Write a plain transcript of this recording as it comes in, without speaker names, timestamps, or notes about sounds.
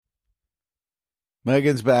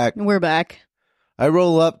Megan's back. We're back. I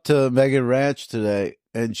roll up to Megan Ranch today,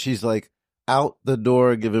 and she's like out the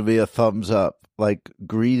door giving me a thumbs up, like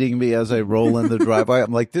greeting me as I roll in the driveway.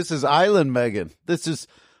 I'm like, this is Island Megan. This is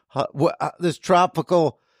this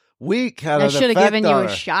tropical week had an effect on her. I should have given you a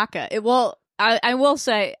shaka. I will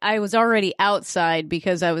say I was already outside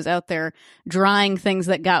because I was out there drying things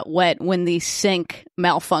that got wet when the sink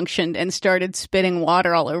malfunctioned and started spitting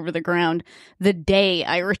water all over the ground the day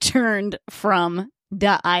I returned from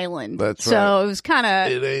the island. That's so right. It was kind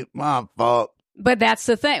of... It ain't my fault. But that's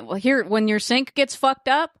the thing. Well, here, when your sink gets fucked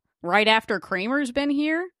up right after Kramer's been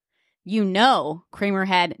here, you know Kramer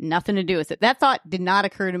had nothing to do with it. That thought did not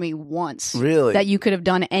occur to me once. Really? That you could have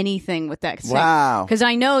done anything with that sink. Wow. Because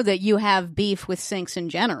I know that you have beef with sinks in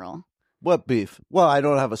general. What beef? Well, I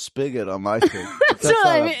don't have a spigot on my sink. That's what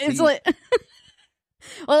I mean. It's like...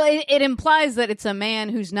 Well, it implies that it's a man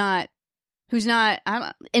who's not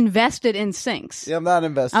invested in sinks. Yeah, I'm not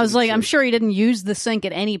invested. I was like, sinks. I'm sure he didn't use the sink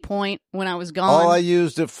at any point when I was gone. All I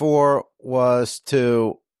used it for was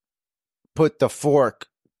to put the fork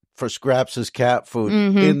for Scraps' cat food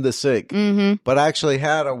in the sink. Mm-hmm. But I actually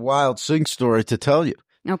had a wild sink story to tell you.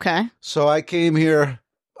 Okay. So I came here,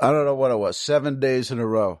 I don't know what it was, 7 days in a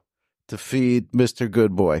row to feed Mr.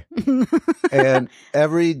 Good Boy. And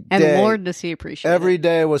every day. And Lord, does he appreciate every it.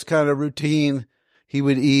 day was kind of routine. He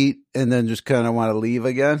would eat and then just kind of want to leave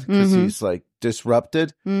again because he's like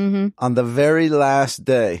disrupted. Mm-hmm. On the very last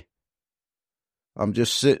day, I'm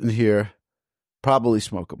just sitting here, probably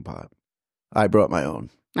smoking pot. I brought my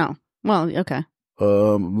own. Oh, well, okay.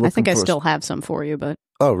 I think I still have some for you, but...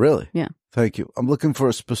 Oh, really? Yeah. Thank you. I'm looking for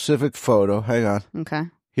a specific photo. Hang on. Okay.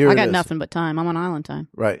 Here I it got is. nothing but time. I'm on island time.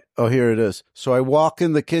 Right. Oh, here it is. So I walk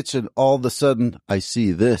in the kitchen. All of a sudden, I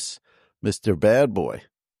see this, Mr. Bad Boy.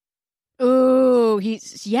 Ooh,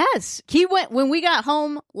 yes. He went, when we got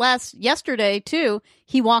home yesterday too,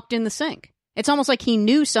 he walked in the sink. It's almost like he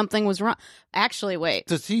knew something was wrong. Actually, wait.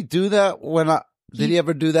 Does he do that did he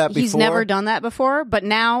ever do that before? He's never done that before, but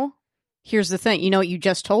now, here's the thing. You know what you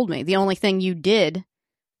just told me? The only thing you did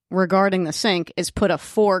regarding the sink is put a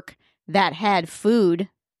fork that had food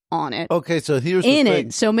on it. Okay, so here's the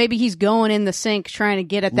thing. So maybe he's going in the sink trying to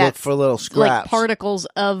get at that. Look for little scraps. Like particles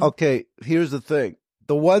of... Okay, here's the thing.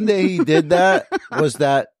 The one day he did that was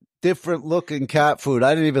that different looking cat food.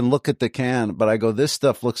 I didn't even look at the can, but I go, this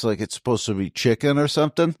stuff looks like it's supposed to be chicken or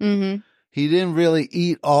something. Mm-hmm. He didn't really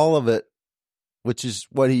eat all of it, which is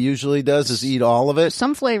what he usually does, is eat all of it.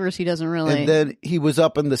 Some flavors he doesn't really. And then he was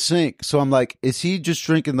up in the sink. So I'm like, is he just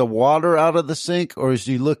drinking the water out of the sink, or is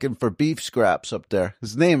he looking for beef scraps up there?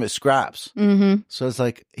 His name is Scraps. Mm-hmm. So it's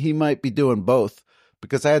like, he might be doing both,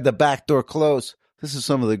 because I had the back door closed. This is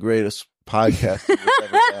some of the greatest podcasting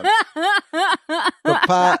we've ever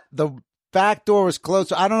done. The back door was closed.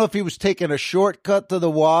 So I don't know if he was taking a shortcut to the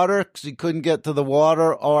water because he couldn't get to the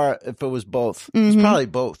water, or if it was both. It's probably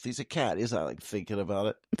both. He's a cat. He's not like thinking about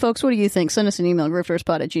it. Folks, what do you think? Send us an email,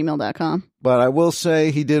 grifterspot@gmail.com. But I will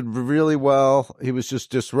say he did really well. He was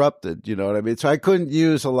just disrupted. You know what I mean? So I couldn't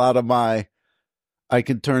use a lot of I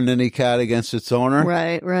could turn any cat against its owner.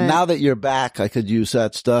 Right. Now that you're back, I could use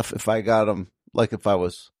that stuff if I got him, like if I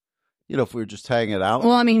was... if we were just hanging out.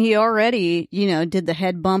 Well, I mean, he already, did the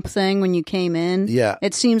head bump thing when you came in. Yeah.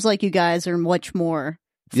 It seems like you guys are much more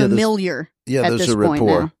familiar at there's this a point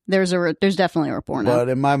rapport. now. There's definitely a rapport now. But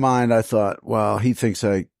in my mind, I thought, well, he thinks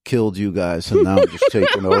I killed you guys and now I'm just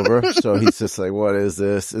taking over. So he's just like, what is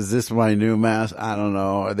this? Is this my new mask? I don't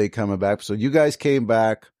know. Are they coming back? So you guys came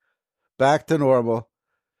back to normal.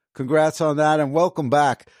 Congrats on that and welcome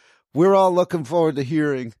back. We're all looking forward to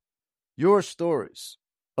hearing your stories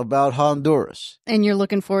about Honduras. And you're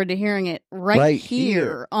looking forward to hearing it right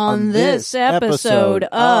here on this episode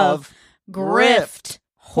of Grift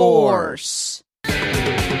Horse.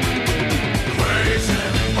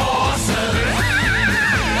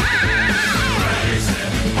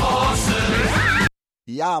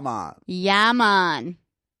 Yeah, man.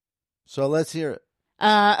 So let's hear it.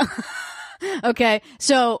 Okay,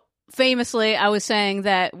 so famously, I was saying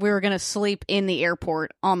that we were going to sleep in the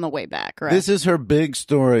airport on the way back, right? This is her big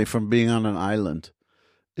story from being on an island.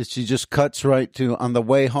 She just cuts right to on the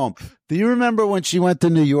way home. Do you remember when she went to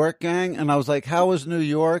New York, gang? And I was like, how was New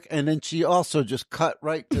York? And then she also just cut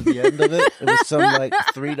right to the end of it. It was some like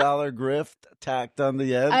 $3 grift tacked on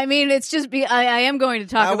the end. I mean, it's just, I am going to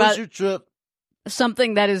talk about how was your trip?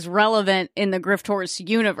 Something that is relevant in the Grift Horse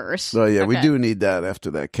universe. Oh, yeah, okay. We do need that after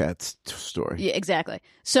that cat story. Yeah, exactly.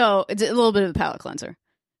 So it's a little bit of a palate cleanser.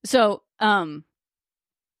 So, yeah,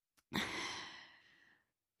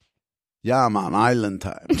 I'm on island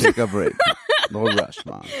time. Take a break. No rush,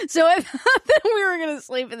 Mom. So I thought that we were going to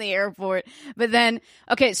sleep in the airport. But then,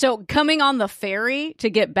 okay, so coming on the ferry to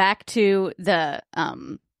get back to the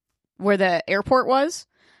where the airport was,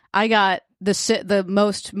 I got the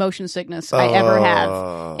most motion sickness I ever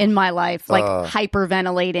have in my life, like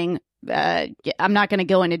hyperventilating. I'm not going to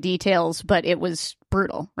go into details, but it was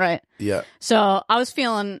brutal, right? Yeah. So I was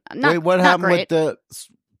feeling not. Wait, what not happened great. with the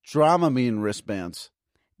Dramamine wristbands?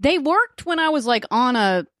 They worked when I was like on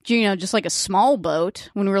a, just like a small boat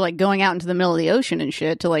when we were like going out into the middle of the ocean and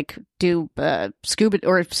shit to like do scuba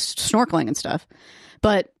or snorkeling and stuff.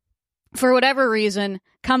 But for whatever reason,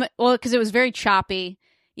 because it was very choppy,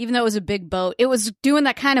 even though it was a big boat, it was doing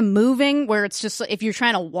that kind of moving where it's just if you're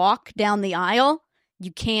trying to walk down the aisle,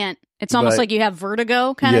 you can't. It's almost like you have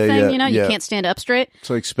vertigo kind of thing, You can't stand up straight. It's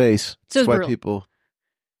like space. So That's why brutal. people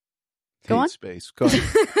Go hate on. space. Go on.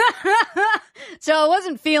 So I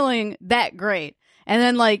wasn't feeling that great. And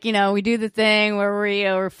then we do the thing where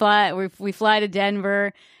we fly to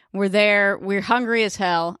Denver. We're there. We're hungry as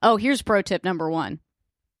hell. Oh, here's pro tip number 1.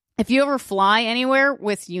 If you ever fly anywhere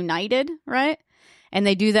with United, right? And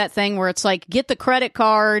they do that thing where it's like, get the credit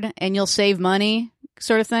card and you'll save money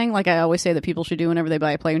sort of thing. Like I always say that people should do whenever they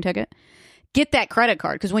buy a plane ticket. Get that credit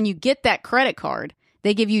card. Because when you get that credit card,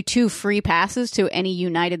 they give you 2 free passes to any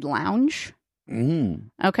United lounge.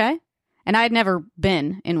 Okay? And I had never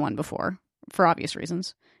been in one before, for obvious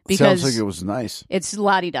reasons. Because sounds like it was nice. It's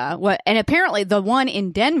la-di-da. And apparently the one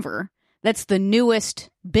in Denver, that's the newest,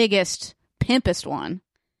 biggest, pimpest one.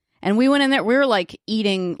 And we went in there, we were like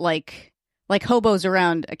eating like hobos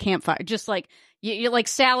around a campfire. Just like, you like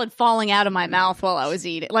salad falling out of my mouth while I was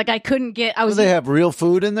eating. Like I couldn't get, Do they have real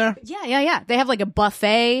food in there? Yeah. They have like a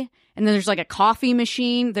buffet. And then there's like a coffee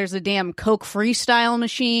machine. There's a damn Coke Freestyle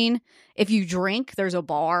machine. If you drink, there's a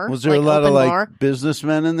bar. Was there a lot of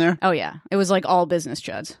businessmen in there? Oh, yeah. It was like all business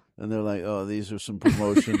chuds. And they're like, oh, these are some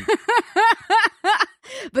promotion.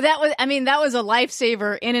 But that was a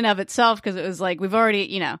lifesaver in and of itself because it was like we've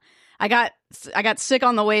already, I got sick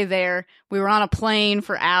on the way there. We were on a plane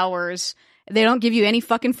for hours. They don't give you any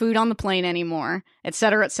fucking food on the plane anymore, et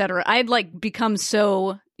cetera, et cetera. I had like become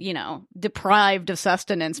so, deprived of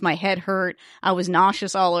sustenance. My head hurt. I was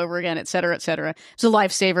nauseous all over again, et cetera, et cetera. It's a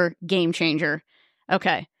lifesaver, game changer.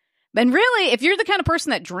 Okay. And really, if you're the kind of person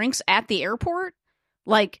that drinks at the airport,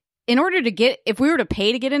 like if we were to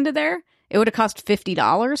pay to get into there, it would have cost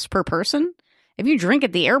 $50 per person. If you drink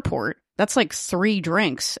at the airport, that's like 3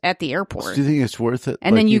 drinks at the airport. Do you think it's worth it?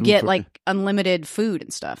 And then you get like unlimited food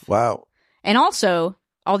and stuff. Wow. And also,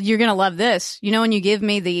 you're going to love this. When you give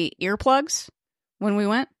me the earplugs when we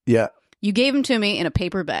went? Yeah. You gave them to me in a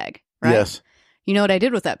paper bag, right? Yes. You know what I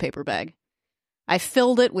did with that paper bag? I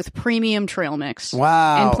filled it with premium trail mix.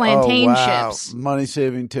 Wow. And plantain chips.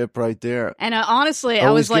 Money-saving tip right there. And honestly, Always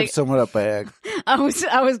I was like... give someone a bag. I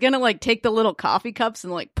was going to like take the little coffee cups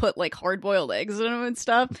and like put like hard-boiled eggs in them and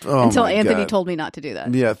stuff Oh until my Anthony God. told me not to do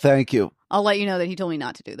that. Yeah, thank you. I'll let you know that he told me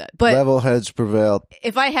not to do that. But Level heads prevailed.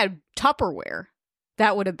 if I had Tupperware,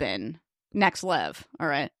 that would have been next lev. All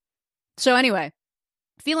right. So anyway,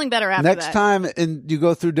 feeling better after Next that. time you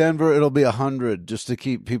go through Denver, it'll be 100 just to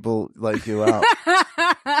keep people like you out.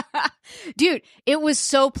 Dude, it was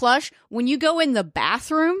so plush. When you go in the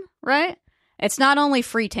bathroom, right? It's not only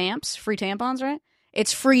free tampons, right?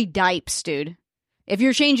 It's free diapers, dude. If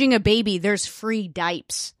you're changing a baby, there's free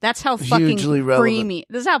diapers. That's how fucking Hugely relevant. premium.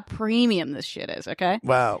 This is how premium this shit is, okay?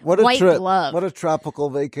 Wow. What a White trip. glove. What a tropical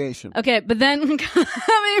vacation. Okay, but then, we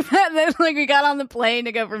got on the plane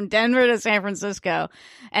to go from Denver to San Francisco.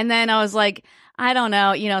 And then I was like, I don't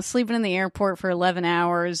know, sleeping in the airport for 11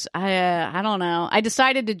 hours. I don't know. I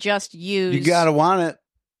decided to just use. You gotta want it.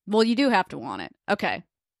 Well, you do have to want it. Okay.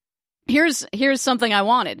 Here's something I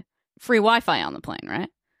wanted. Free Wi-Fi on the plane, right?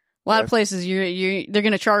 A lot of places they're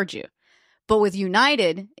going to charge you. But with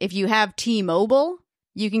United, if you have T-Mobile,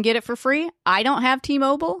 you can get it for free. I don't have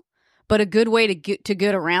T-Mobile, but a good way to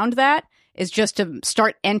get around that is just to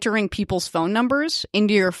start entering people's phone numbers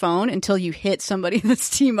into your phone until you hit somebody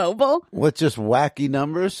that's T-Mobile. What, just wacky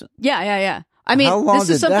numbers? Yeah. I mean, How long this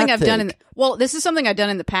is did something that I've done take? this is something I've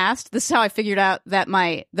done in the past. This is how I figured out that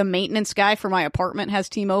the maintenance guy for my apartment has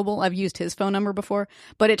T-Mobile. I've used his phone number before,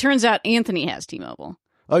 but it turns out Anthony has T-Mobile.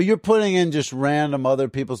 Oh, you're putting in just random other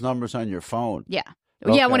people's numbers on your phone. Yeah.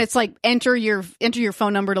 Yeah, when it's like enter your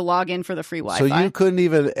phone number to log in for the free Wi-Fi. So you couldn't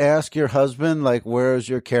even ask your husband, like, where's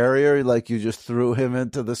your carrier? Like, you just threw him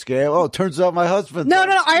into the scam. Oh, it turns out my husband. No,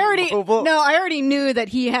 I already knew that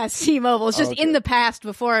he has T-Mobile. It's just in the past,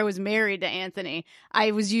 before I was married to Anthony, I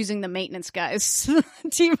was using the maintenance guy's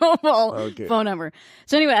T-Mobile phone number.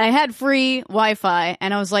 So anyway, I had free Wi-Fi,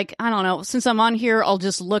 and I was like, I don't know, since I'm on here, I'll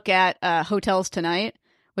just look at Hotels Tonight,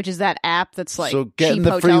 which is that app that's like so getting cheap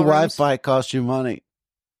the free hotel Wi-Fi costs you money.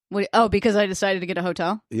 Because I decided to get a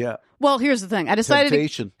hotel? Yeah. Well, here's the thing. I decided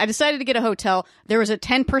to get a hotel. There was a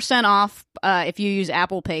 10% off if you use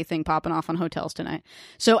Apple Pay thing popping off on Hotels Tonight.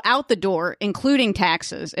 So out the door, including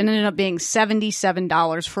taxes, it ended up being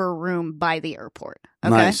 $77 for a room by the airport.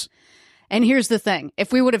 Okay? Nice. And here's the thing.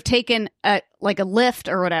 If we would have taken a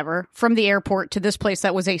Lyft or whatever from the airport to this place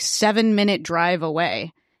that was a 7-minute drive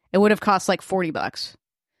away, it would have cost like $40.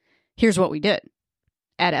 Here's what we did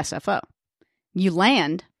at SFO. You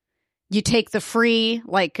land... You take the free,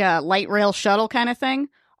 light rail shuttle kind of thing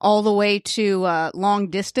all the way to long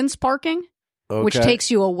distance parking, which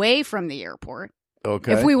takes you away from the airport.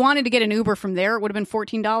 Okay. If we wanted to get an Uber from there, it would have been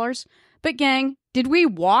 $14. But gang, did we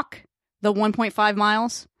walk the 1.5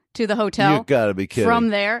 miles to the hotel? You gotta be kidding. From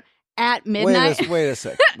there at midnight? Wait a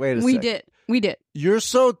sec. We did. You're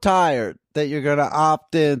so tired that you're going to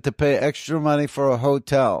opt in to pay extra money for a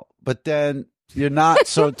hotel, but then... You're not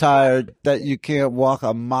so tired that you can't walk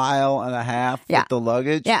 1.5 miles with the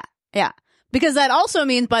luggage? Yeah. Because that also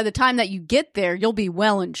means by the time that you get there, you'll be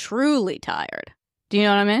well and truly tired. Do you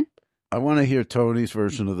know what I mean? I want to hear Tony's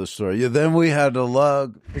version of the story. Yeah, then we had to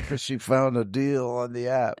lug because she found a deal on the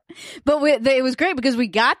app. But it was great because we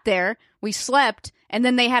got there, we slept, and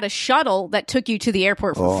then they had a shuttle that took you to the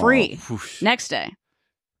airport for free next day.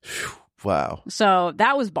 Wow. So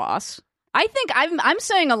that was boss. I think I'm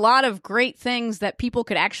saying a lot of great things that people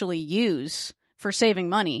could actually use for saving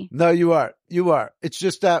money. No, you are. It's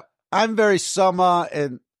just that I'm very summer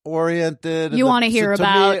and oriented. You want to hear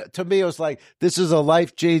about... To me, it was like, this is a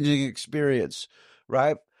life-changing experience,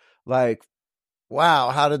 right? Like,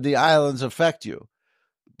 wow, how did the islands affect you?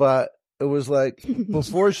 But it was like,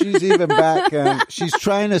 before she's even back, and she's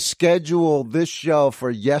trying to schedule this show for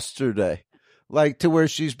yesterday. Like, to where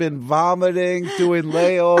she's been vomiting, doing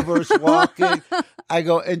layovers, walking. I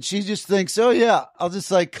go, and she just thinks, oh, yeah, I'll just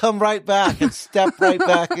like come right back and step right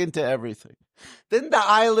back into everything. Didn't the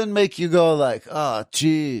island make you go like, oh,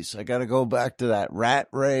 geez, I got to go back to that rat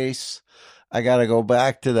race. I got to go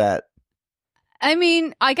back to that. I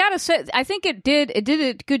mean, I got to say, I think it did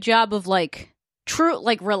a good job of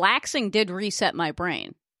relaxing did reset my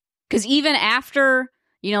brain. Because even after...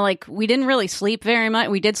 we didn't really sleep very much.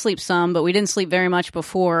 We did sleep some, but we didn't sleep very much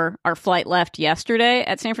before our flight left yesterday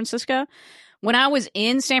at San Francisco. When I was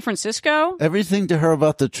in San Francisco... Everything to her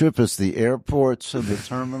about the trip is the airports and the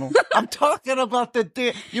terminal. I'm talking about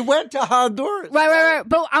you went to Honduras. Right.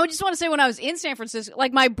 But I just want to say when I was in San Francisco,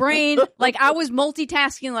 my brain, I was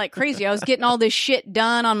multitasking like crazy. I was getting all this shit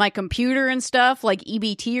done on my computer and stuff, like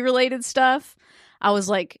EBT related stuff. I was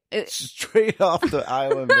like... Straight off the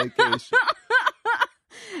island vacation.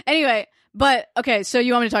 Anyway, but okay, so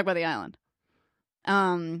you want me to talk about the island?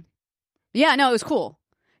 Yeah, no, it was cool.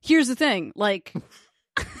 Here's the thing, it's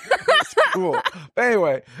cool. But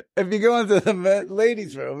anyway, if you go into the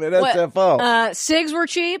ladies' room at SFO, cigs were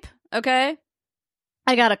cheap. Okay,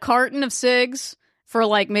 I got a carton of cigs for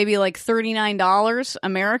maybe $39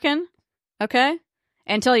 American. Okay,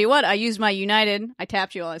 and tell you what, I used my United. I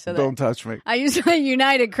tapped you while I said that. Don't touch me. I used my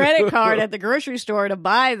United credit card at the grocery store to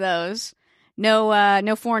buy those.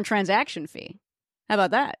 No foreign transaction fee. How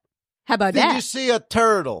about that? Did you see a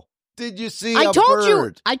turtle? Did you see a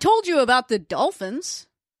bird? I told you about the dolphins.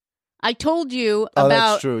 I told you that's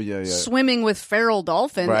about true. Yeah. Swimming with feral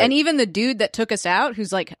dolphins. Right. And even the dude that took us out,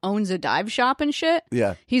 who's owns a dive shop and shit.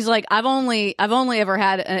 Yeah. He's like, I've only ever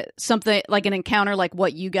had something like an encounter like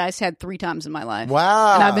what you guys had 3 times in my life.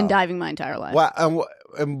 Wow. And I've been diving my entire life. Wow.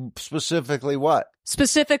 And specifically what?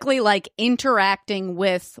 Specifically, interacting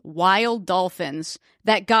with wild dolphins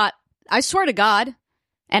that I swear to God,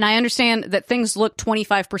 and I understand that things look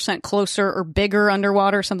 25% closer or bigger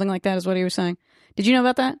underwater, something like that is what he was saying. Did you know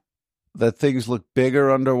about that? That things look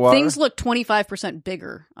bigger underwater? Things look 25%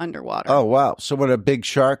 bigger underwater. Oh, wow. So when a big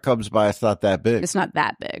shark comes by, it's not that big. It's not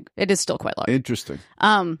that big. It is still quite large. Interesting.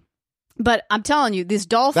 But I'm telling you, this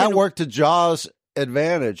dolphin... That worked to Jaws'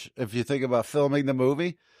 advantage, if you think about filming the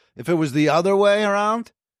movie. If it was the other way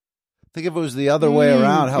around, think if it was the other way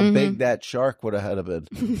around, how big that shark would have had to been.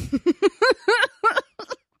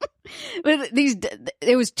 But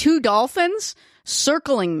it was 2 dolphins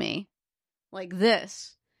circling me like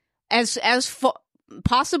this, as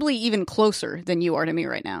possibly even closer than you are to me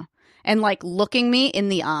right now. And like looking me in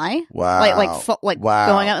the eye. Wow. Wow.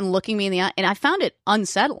 Going out and looking me in the eye. And I found it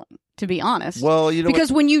unsettling, to be honest. Well, you know,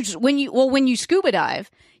 because when you scuba dive,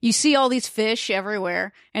 you see all these fish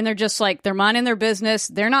everywhere, and they're just like, they're minding their business.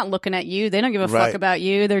 They're not looking at you. They don't give a fuck about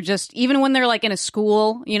you. They're just, even when they're like in a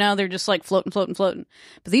school, you know, they're just like floating. But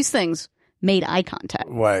these things made eye contact.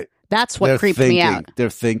 Right. That's what creeped me out. They're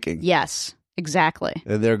thinking. Yes, exactly.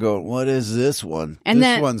 And they're going, what is this one? And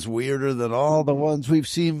this one's weirder than all the ones we've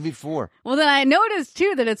seen before. Well, then I noticed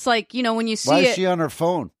too that it's like, you know, when you see Why is she on her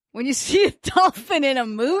phone? When you see a dolphin in a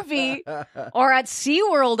movie or at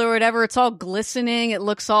SeaWorld or whatever, it's all glistening. It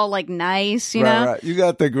looks all like nice, you know? Right. You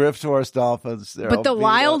got the Grifts horse dolphins. But the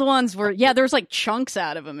wild ones were, there's like chunks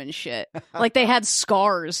out of them and shit. Like they had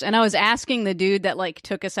scars. And I was asking the dude that like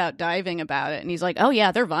took us out diving about it. And he's like, oh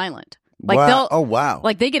yeah, they're violent. Like wow. Oh wow.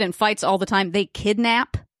 Like they get in fights all the time. They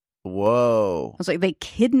kidnap. Whoa. I was like, they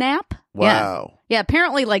kidnap? Wow. Yeah,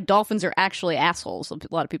 apparently like dolphins are actually assholes. A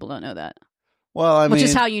lot of people don't know that. Well, I mean, which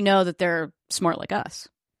is how you know that they're smart like us.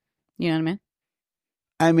 You know what I mean?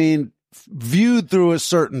 I mean, viewed through a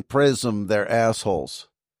certain prism, they're assholes.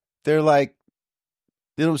 They're like,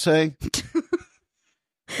 you know what I'm saying?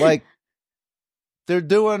 Like, they're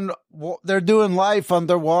doing life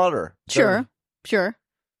underwater. Sure.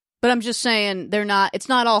 But I'm just saying it's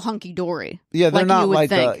not all hunky dory. Yeah, they're not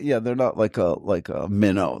they're not like a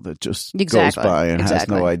minnow that just goes by and has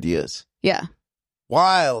no ideas. Yeah.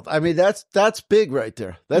 Wild. I mean, that's big right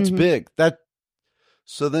there. That's big.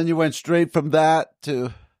 So then you went straight from that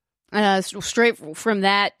to how was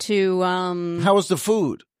the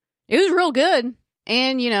food? It was real good.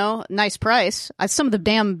 And, you know, nice price. Some of the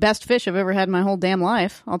damn best fish I've ever had in my whole damn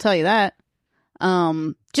life. I'll tell you that.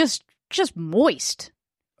 Just moist.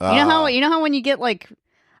 You know how when you get like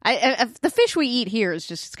the fish we eat here is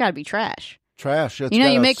just, it's got to be trash. Trash. You know,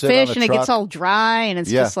 you make fish and it gets all dry and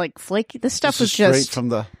it's just like flaky. This stuff was just straight from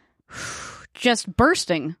the just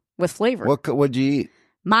bursting with flavor. What'd you eat?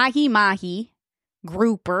 Mahi,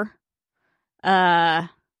 grouper. I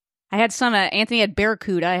had some. Anthony had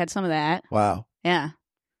barracuda. I had some of that. Wow. Yeah.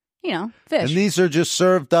 You know, fish. And these are just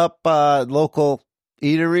served up local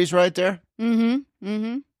eateries right there.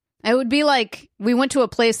 Mm-hmm. It would be like we went to a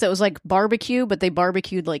place that was like barbecue, but they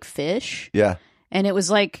barbecued like fish. Yeah. And it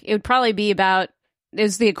was like, it would probably be it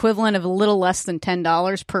was the equivalent of a little less than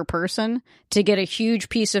 $10 per person to get a huge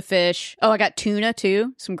piece of fish. Oh, I got tuna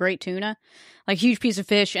too. Some great tuna. Like huge piece of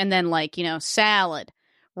fish and then like, you know, salad,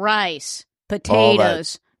 rice,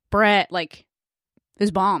 potatoes, bread. Like, it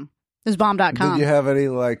was bomb. It was bomb.com. Did you have any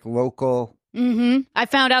like local? Mm-hmm. I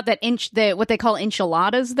found out that what they call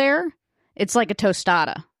enchiladas there, it's like a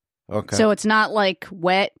tostada. Okay. So it's not like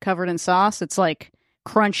wet, covered in sauce. It's like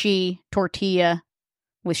crunchy tortilla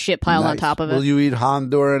with shit piled on top of it. Will you eat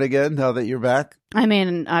Honduran again now that you're back? I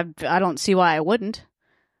mean, I don't see why I wouldn't.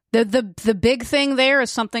 The big thing there is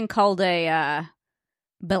something called a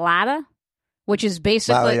balada, which is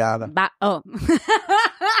basically well,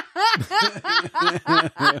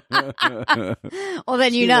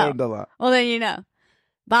 then you know. Well, then you know.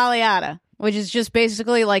 Baleada, which is just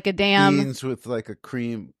basically like a damn beans with like a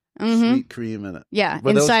cream. Sweet cream in it. Yeah,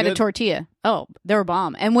 inside a tortilla. Oh, they were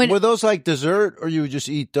bomb. And were those like dessert, or you would just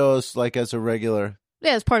eat those like as a regular?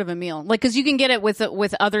 Yeah, as part of a meal. Like, because you can get it with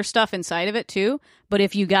other stuff inside of it too. But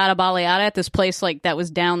if you got a baleada at this place like that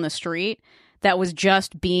was down the street, that was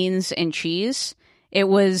just beans and cheese. It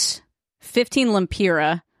was 15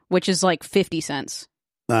 lempira, which is like 50 cents.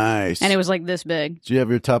 Nice. And it was like this big. Do you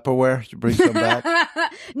have your Tupperware? Did you bring some back?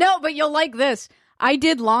 No, but you'll like this. I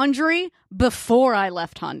did laundry before I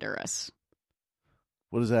left Honduras.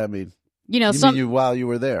 What does that mean? You know, mean while you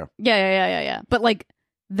were there? Yeah. But like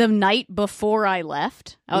the night before I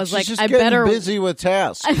left, I was like, I better busy with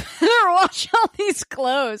tasks. I better wash all these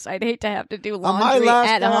clothes. I'd hate to have to do laundry on my last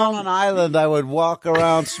at day home. on an island, I would walk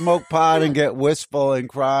around, smoke pot, and get wistful and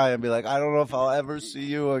cry and be like, I don't know if I'll ever see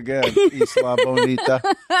you again, Isla Bonita.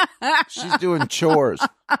 She's doing chores.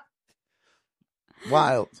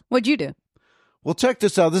 Wild. What'd you do? Well, check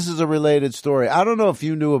this out. This is a related story. I don't know if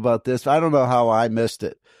you knew about this. I don't know how I missed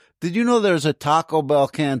it. Did you know there's a Taco Bell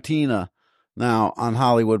cantina now on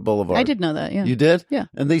Hollywood Boulevard? I did know that, yeah. You did? Yeah.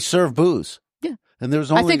 And they serve booze. Yeah. And there's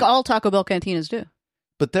only... I think all Taco Bell cantinas do.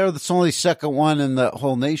 But they're the only second one in the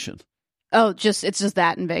whole nation. Oh, it's just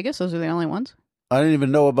that in Vegas? Those are the only ones? I didn't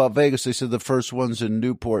even know about Vegas. They said the first one's in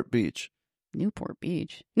Newport Beach. Newport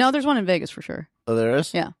Beach? No, there's one in Vegas for sure. Oh, there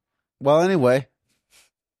is? Yeah. Well, anyway...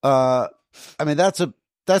 I mean, that's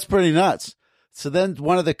pretty nuts. So then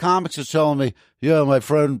one of the comics is telling me, yeah, my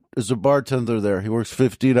friend is a bartender there. He works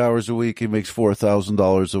 15 hours a week. He makes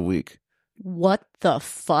 $4,000 a week. What the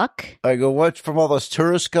fuck? I go, what, from all those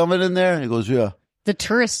tourists coming in there? He goes, yeah. The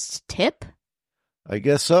tourists tip? I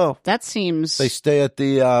guess so. That seems... They stay at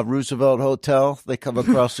the Roosevelt Hotel. They come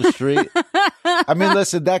across the street. I mean,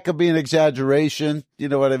 listen, that could be an exaggeration. You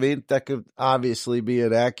know what I mean? That could obviously be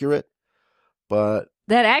inaccurate. But...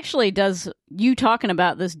 That actually does... You talking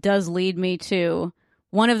about this does lead me to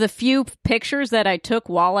one of the few pictures that I took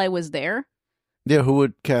while I was there. Yeah, who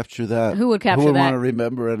would capture that? Who would capture Who would that? want to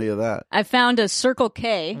remember any of that? I found a Circle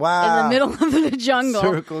K Wow. in the middle of the jungle.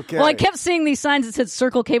 Circle K. Well, I kept seeing these signs that said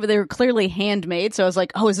Circle K, but they were clearly handmade. So I was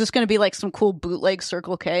like, oh, is this going to be like some cool bootleg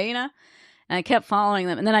Circle K, you know? And I kept following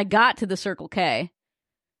them. And then I got to the Circle K.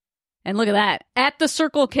 And look at that. At the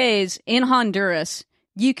Circle K's in Honduras,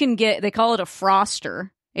 you can get, they call it a Froster.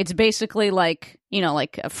 It's basically like, you know,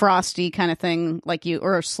 like a Frosty kind of thing, like you,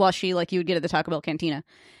 or a slushy like you would get at the Taco Bell cantina.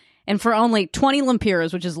 And for only 20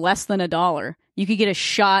 lempiras, which is less than $1, you could get a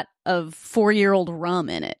shot of 4-year-old rum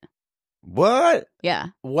in it. What? Yeah.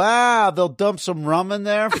 Wow, they'll dump some rum in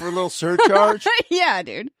there for a little surcharge? Yeah,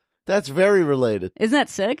 dude. That's very related. Isn't that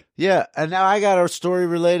sick? Yeah, and now I got a story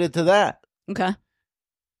related to that. Okay.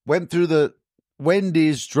 Went through the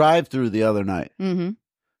Wendy's drive-thru the other night. Mm-hmm.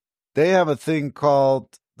 They have a thing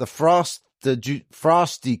called the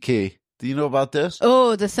Frosty Key. Do you know about this?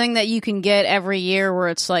 Oh, the thing that you can get every year where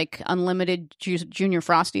it's like unlimited Junior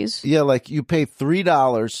Frosties? Yeah, like you pay $3,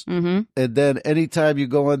 Mm-hmm. and then anytime you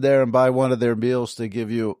go in there and buy one of their meals, they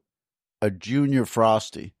give you a Junior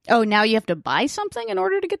Frosty. Oh, now you have to buy something in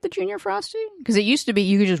order to get the Junior Frosty? Because it used to be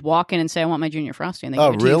you could just walk in and say, I want my Junior Frosty, and they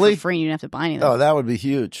give it to really? you for free, and you didn't have to buy anything. Oh, that would be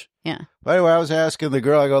huge. Yeah. By the way, I was asking the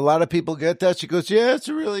girl, I go, a lot of people get that? She goes, yeah, it's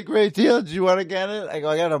a really great deal. Did you want to get it? I go,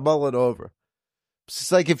 I got to mull it over.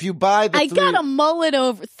 It's like if you buy the I got to mull it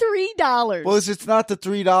over. $3. Well, it's not the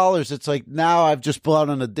 $3. It's like now I've just bought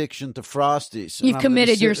an addiction to Frosties. You've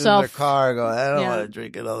committed yourself. In the car, I go, I don't want to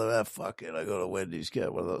drink another that. Fuck it. I go to Wendy's,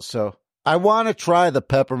 get one of those. So I want to try the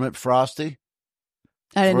peppermint Frosty.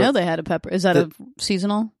 I didn't know they had a pepper. Is that a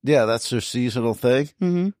seasonal? Yeah, that's their seasonal thing.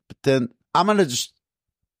 Mm-hmm. But then I'm going to just...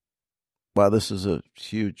 Wow, this is a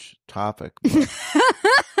huge topic.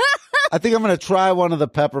 I think I'm going to try one of the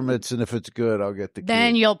peppermints, and if it's good, I'll get the key.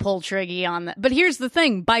 Then you'll pull Triggy on that. But here's the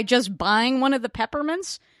thing. By just buying one of the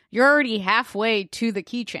peppermints, you're already halfway to the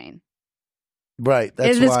keychain. Right.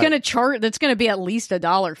 That's That's going to be at least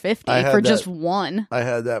 $1.50 for just one. I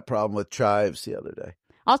had that problem with chives the other day.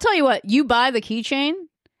 I'll tell you what. You buy the keychain,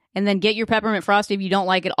 and then get your peppermint Frosty. If you don't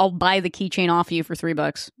like it, I'll buy the keychain off you for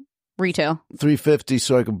 $3. Retail. $3.50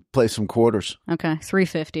 so I can play some quarters. Okay,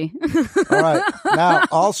 $3.50. All right. Now,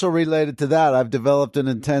 also related to that, I've developed an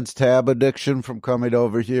intense tab addiction from coming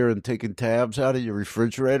over here and taking tabs out of your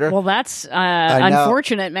refrigerator. Well, that's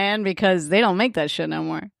unfortunate, man, because they don't make that shit no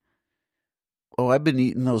more. Oh, I've been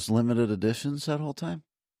eating those limited editions that whole time?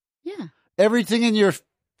 Yeah. Everything in your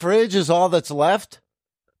fridge is all that's left?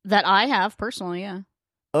 That I have, personally, yeah.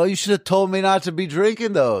 Oh, you should have told me not to be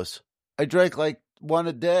drinking those. I drank like one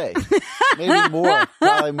a day. Maybe more.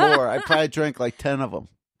 Probably more. I probably drank like 10 of them.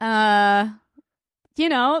 You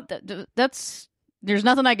know, that's... There's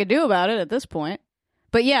nothing I could do about it at this point.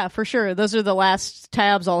 But yeah, for sure. Those are the last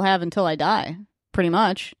tabs I'll have until I die. Pretty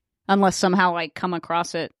much. Unless somehow I come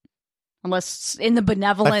across it. Unless in the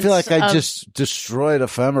benevolence I feel like I just destroyed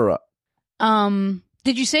ephemera.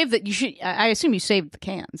 Did you save that? You should. I assume you saved the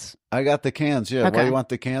cans. I got the cans. Yeah. Okay. Why, you want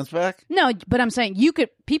the cans back? No, but I'm saying you could.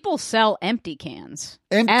 People sell empty cans.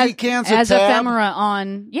 Empty cans as of Tab? ephemera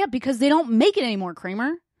on. Yeah, because they don't make it anymore,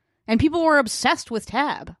 Kramer. And people were obsessed with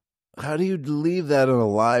Tab. How do you leave that in a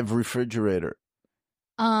live refrigerator?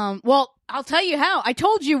 Well, I'll tell you how. I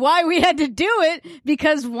told you why we had to do it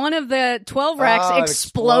because one of the 12 racks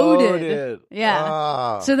exploded. Yeah.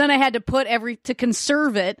 Oh. So then I had to put to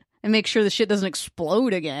conserve it and make sure the shit doesn't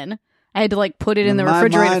explode again. I had to like put it in the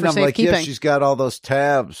refrigerator for safekeeping. Yeah, she's got all those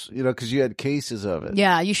tabs, you know, because you had cases of it.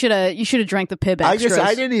 Yeah, you should have drank the Pib extras.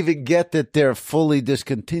 I didn't even get that they're fully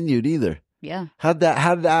discontinued either. Yeah. How did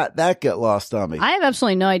that get lost on me? I have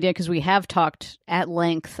absolutely no idea because we have talked at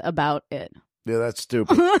length about it. Yeah, that's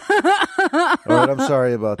stupid. All right, I'm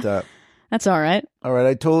sorry about that. That's all right. All right,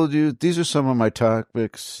 I told you these are some of my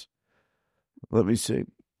topics. Let me see.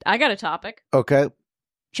 I got a topic. Okay.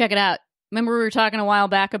 Check it out. Remember we were talking a while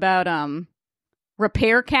back about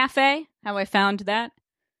Repair Cafe? How I found that?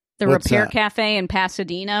 The What's Repair that? Cafe in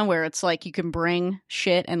Pasadena where it's like you can bring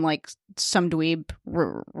shit and like some dweeb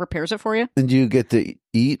repairs it for you. And you get to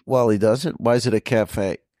eat while he does it? Why is it a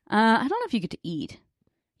cafe? I don't know if you get to eat.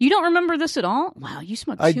 You don't remember this at all? Wow, you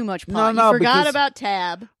smoked too much pot. No, you forgot because about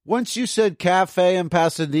Tab. Once you said cafe in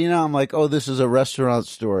Pasadena, I'm like, oh, this is a restaurant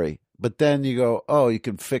story. But then you go, oh, you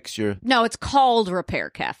can fix your... No, it's called Repair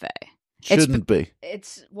Cafe. Shouldn't be.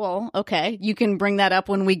 Okay. You can bring that up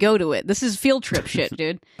when we go to it. This is field trip shit,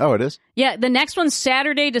 dude. Oh, it is? Yeah, the next one's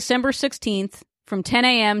Saturday, December 16th from 10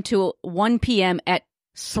 a.m. to 1 p.m. at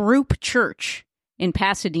Throop Church in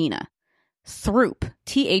Pasadena. Throop,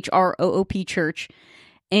 Throop Church.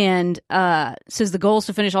 And says the goal is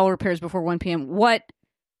to finish all repairs before 1 p.m. What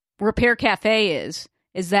Repair Cafe is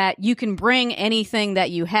that you can bring anything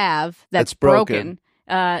that you have that's broken.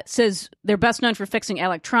 Says they're best known for fixing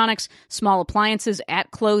electronics, small appliances,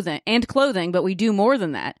 clothing, but we do more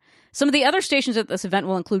than that. Some of the other stations at this event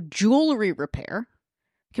will include jewelry repair,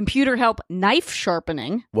 computer help, knife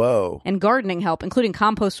sharpening, and gardening help, including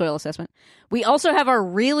compost soil assessment. We also have our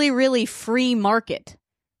really, really free market.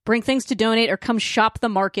 Bring things to donate or come shop the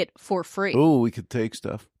market for free. Ooh, we could take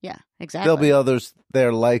stuff. Yeah, exactly. There'll be others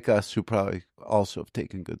there like us who probably also have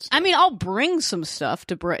taken good stuff. I mean, I'll bring some stuff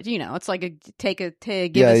to it's like give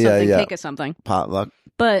us something, take us something. Potluck.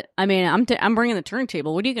 But I mean, I'm bringing the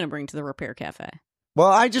turntable. What are you going to bring to the Repair Cafe?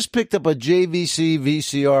 Well, I just picked up a JVC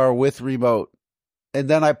VCR with remote, and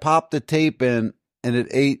then I popped the tape in, and it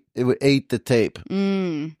ate the tape.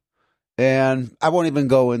 And I won't even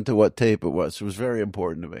go into what tape it was. It was very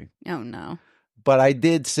important to me. Oh, no. But I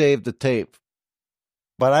did save the tape.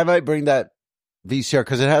 But I might bring that VCR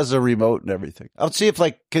because it has a remote and everything. I'll see if,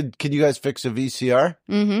 can you guys fix a VCR?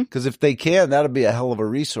 Mm-hmm. Because if they can, that'll be a hell of a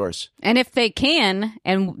resource. And if they can,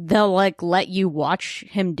 and they'll, let you watch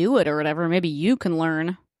him do it or whatever, maybe you can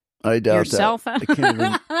learn. I doubt yourself. That.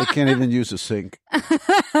 I can't even use a sink.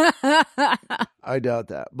 I doubt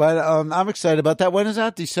that. But I'm excited about that. When is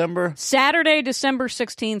that? Saturday, December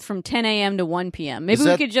 16th from 10 a.m. to 1 p.m. Maybe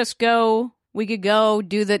we could just go. We could go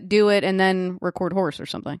do it and then record horse or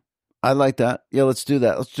something. I like that. Yeah, let's do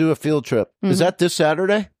that. Let's do a field trip. Mm-hmm. Is that this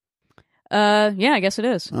Saturday? Yeah, I guess it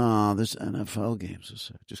is. Oh, there's NFL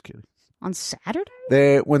games. Just kidding. On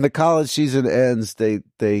Saturday? When the college season ends, they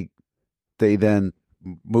then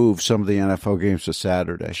move some of the NFL games to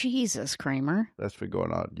Saturday. Jesus, Kramer. That's been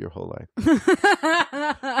going on your whole life.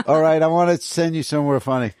 All right, I want to send you somewhere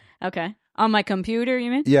funny. Okay. On my computer, you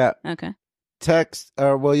mean? Yeah. Okay. Text,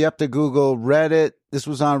 you have to Google Reddit. This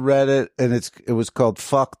was on Reddit, and it was called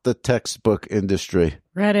Fuck the Textbook Industry.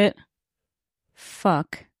 Reddit.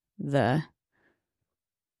 Fuck the...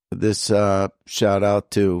 This shout out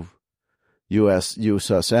to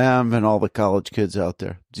USSM and all the college kids out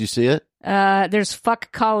there. Do you see it? There's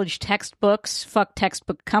fuck college textbooks, fuck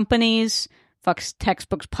textbook companies, fuck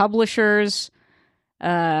textbooks publishers.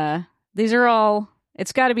 These are all,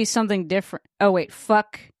 it's got to be something different. Oh, wait,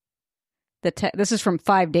 fuck this is from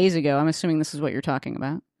 5 days ago. I'm assuming this is what you're talking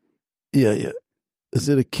about. Yeah. Is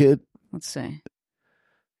it a kid? Let's see.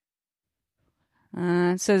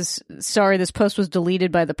 It says, sorry, this post was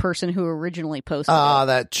deleted by the person who originally posted it.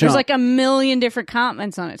 That chump. There's a million different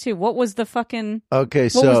comments on it, too. What was the fucking... Okay,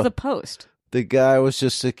 what was the post? The guy was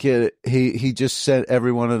just a kid. He just sent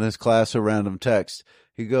everyone in his class a random text.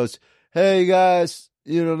 He goes, hey, guys,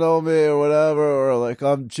 you don't know me or whatever, or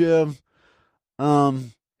I'm Jim.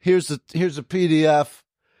 Here's a PDF.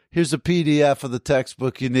 Here's a PDF of the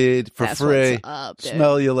textbook you need for free. What's up, dude.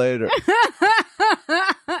 Smell you later.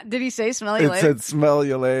 Did he say smell you later? It said smell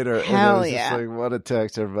you later. Hell and yeah. What a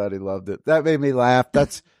text. Everybody loved it. That made me laugh.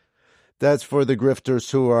 That's for the grifters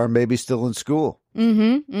who are maybe still in school.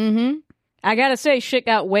 Mm-hmm. I gotta say, shit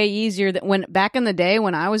got way easier back in the day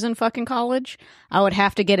when I was in fucking college. I would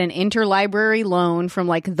have to get an interlibrary loan from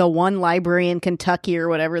the one library in Kentucky or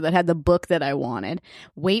whatever that had the book that I wanted.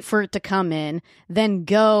 Wait for it to come in, then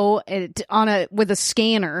go with a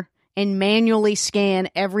scanner and manually scan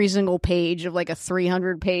every single page of a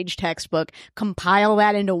 300-page textbook, compile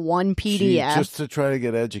that into one PDF. Gee, just to try to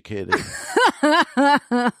get educated.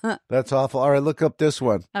 That's awful. All right, look up this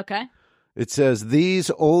one. Okay. It says, these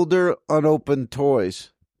older unopened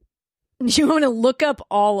toys. You want to look up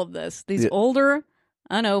all of this. These older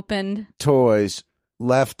unopened toys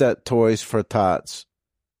left at Toys for Tots.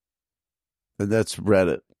 And that's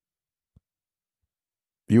Reddit.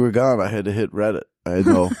 You were gone. I had to hit Reddit. I had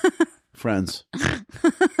no friends.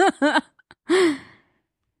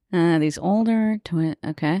 These older toys.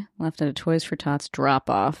 Okay. Left at a Toys for Tots drop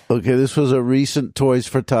off. Okay, this was a recent Toys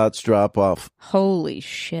for Tots drop off. Holy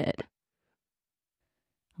shit.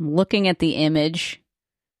 I'm looking at the image.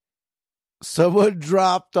 Someone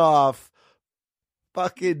dropped off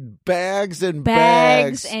fucking bags and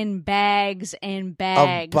bags and bags and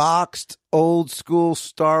bags of boxed old school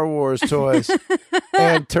Star Wars toys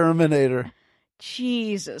and Terminator.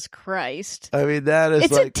 Jesus Christ. I mean, that is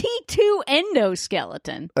it's a T2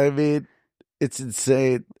 endoskeleton. I mean, It's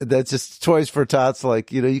insane. That's just Toys for Tots.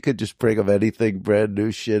 Like, you could just bring them anything brand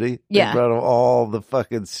new, shitty. Yeah. They brought them all the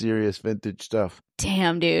fucking serious vintage stuff.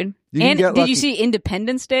 Damn, dude. And did you see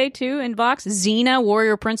Independence Day, too, in box? Xena,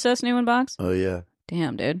 Warrior Princess, new in box? Oh, yeah.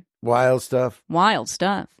 Damn, dude. Wild stuff. Wild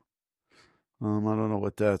stuff. I don't know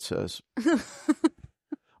what that says.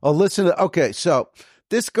 Oh, listen. Okay, so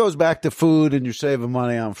this goes back to food, and you're saving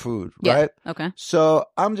money on food, right? Okay. So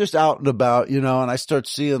I'm just out and about, and I start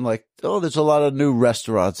seeing like, there's a lot of new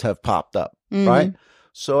restaurants have popped up, right?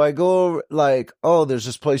 So I go over, like, there's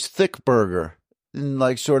this place, Thick Burger, in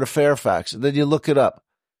like sort of Fairfax. And then you look it up.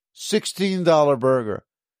 $16 burger,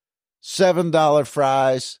 $7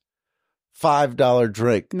 fries, $5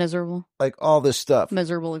 drink. Miserable. Like all this stuff.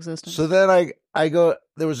 Miserable existence. So then I go,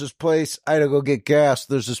 there was this place, I had to go get gas.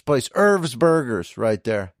 There's this place, Irv's Burgers, right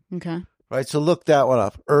there. Okay. Right, so look that one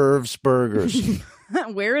up. Irv's Burgers.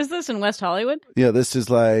 Where is this, in West Hollywood? Yeah, this is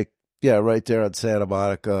like, right there on Santa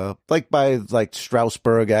Monica, like by like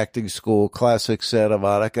Strasbourg Acting School, classic Santa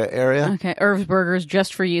Monica area. Okay, Irv's Burgers,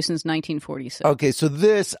 just for you since 1946. Okay, so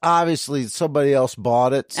this, obviously, somebody else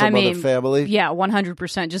bought it, other family. Yeah,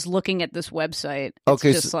 100%. Just looking at this website, it's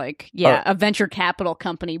just a venture capital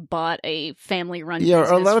company bought a family-run business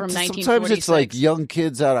from 1946. Sometimes it's like young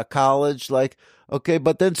kids out of college, like, okay,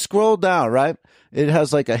 but then scroll down, right? It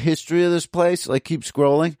has like a history of this place, like keep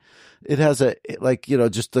scrolling. It has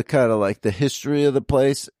just the kind of like the history of the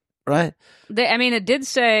place, right? It did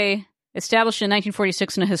say established in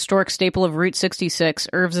 1946 and a historic staple of Route 66.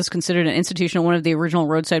 Irv's is considered an institutional, one of the original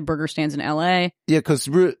roadside burger stands in L.A. Yeah, because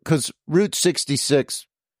Route 66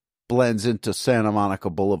 blends into Santa Monica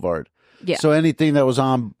Boulevard. Yeah. So anything that was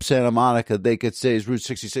on Santa Monica, they could say is Route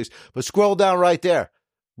 66. But scroll down right there.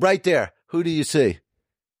 Right there. Who do you see?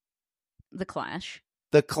 The Clash.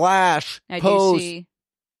 The Clash. I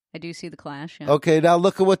do see the Clash. Yeah. Okay, now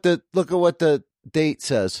look at what the date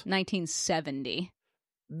says. 1970.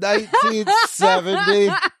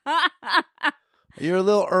 1970. You're a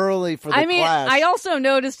little early for the Clash. I also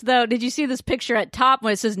noticed though. Did you see this picture at top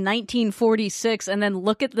when it says 1946, and then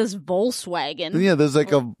look at this Volkswagen? Yeah, there's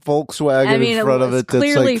like a Volkswagen in front of it. That's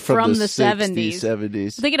clearly like from the 70s.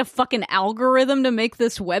 70s. Did they get a fucking algorithm to make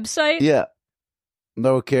this website? Yeah.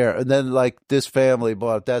 No care. And then like this family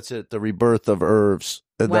bought, that's it, the rebirth of Irv's.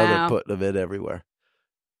 And now they're putting them in everywhere.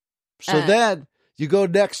 So then you go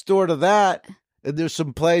next door to that, and there's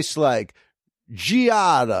some place like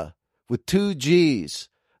Giada with 2 G's.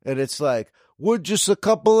 And it's like, we're just a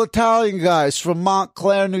couple Italian guys from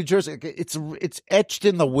Montclair, New Jersey. It's etched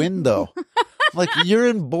in the window. Like, you're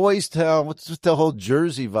in Boys Town. What's the whole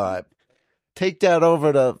Jersey vibe? Take that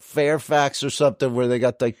over to Fairfax or something where they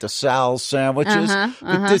got like the Sal sandwiches.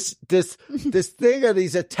 But this thing of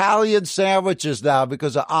these Italian sandwiches now,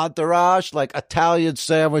 because of Entourage, like Italian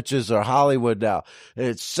sandwiches are Hollywood now. And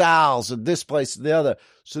it's Sal's and this place and the other.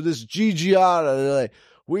 So this Gigiata, they're like,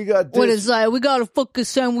 we got this. What is that? We got a fucking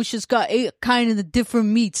sandwich that's got 8 kind of the different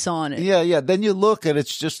meats on it. Yeah. Then you look and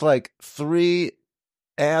it's just like 3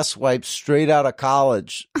 ass wipes straight out of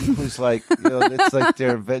college. Who's like, it's like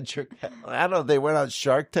their venture. I don't know. They went on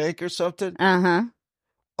Shark Tank or something.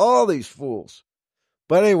 All these fools.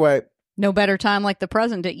 But anyway. No better time like the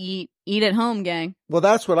present to eat at home, gang. Well,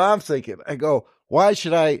 that's what I'm thinking. I go, why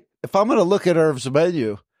should I, if I'm going to look at Irv's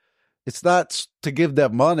menu, it's not to give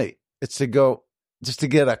them money. It's to go, just to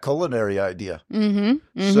get a culinary idea.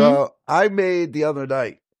 So I made the other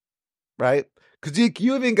night, right? Because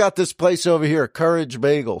you even got this place over here, Courage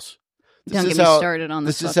Bagels. Don't get me started on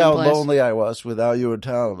this. This is how lonely I was without you in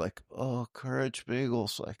town. I'm like, oh, Courage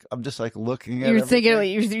Bagels. Like, I'm just like looking at. You're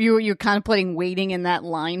thinking you're contemplating waiting in that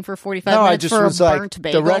line for 45 minutes I just for was a like burnt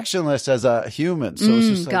bagel. Directionless as a human. So it's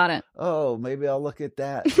just like, got it. Oh, maybe I'll look at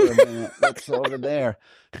that for a minute. That's over there.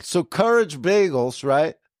 So Courage Bagels,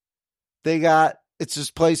 right? It's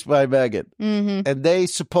this place by Megan. And they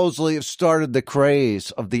supposedly have started the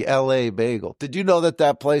craze of the LA bagel. Did you know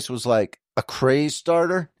that place was like a craze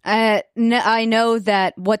starter? No, I know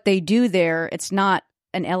that what they do there, it's not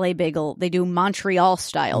an LA bagel. They do Montreal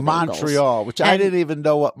style Montreal, which I didn't even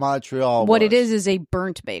know what Montreal was. What it is a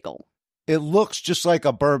burnt bagel. It looks just like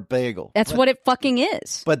a burnt bagel. That's what it fucking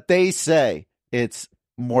is. But they say it's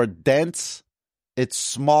more dense, it's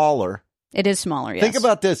smaller. It is smaller, yes. Think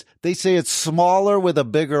about this. They say it's smaller with a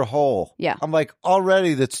bigger hole. Yeah. I'm like,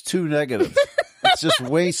 already that's 2 negatives. It's just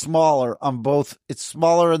way smaller on both. It's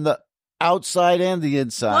smaller in the outside and the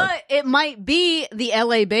inside. But it might be the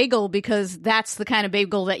LA bagel because that's the kind of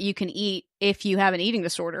bagel that you can eat if you have an eating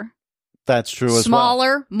disorder. That's true as well.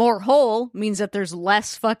 Smaller, more whole means that there's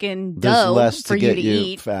less fucking dough for you to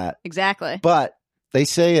eat. Fat. Exactly. But they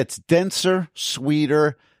say it's denser,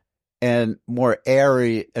 sweeter, and more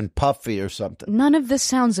airy and puffy or something. None of this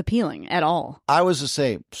sounds appealing at all. I was the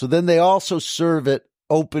same. So then they also serve it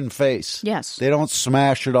open face. Yes. They don't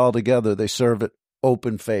smash it all together. They serve it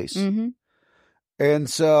open face. Mm-hmm. And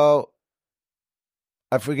so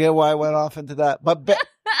I forget why I went off into that, but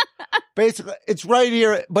basically it's right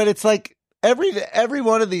here. But it's like every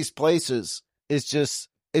one of these places is just,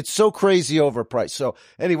 it's so crazy overpriced. So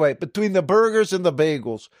anyway, between the burgers and the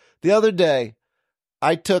bagels, the other day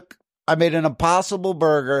I made an Impossible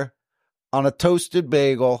burger on a toasted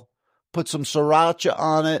bagel, put some sriracha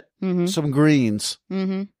on it, some greens.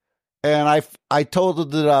 Mm-hmm. And I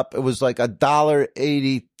totaled it up. It was like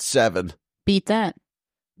 $1.87. Beat that.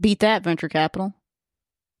 Beat that, venture capital.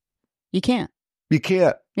 You can't. You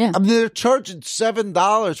can't. Yeah. I mean, they're charging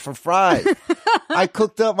 $7 for fries. I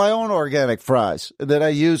cooked up my own organic fries. And then I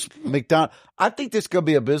used McDonald's. I think this could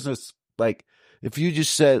be a business. Like, if you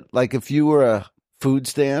just said, like, if you were a food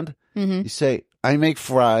stand, you say, I make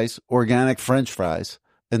fries, organic French fries,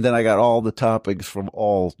 and then I got all the toppings from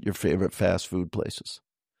all your favorite fast food places.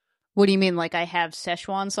 What do you mean? Like I have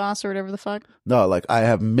Szechuan sauce or whatever the fuck? No, like I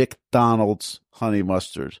have McDonald's honey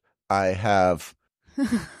mustard. I have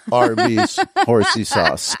Arby's horsey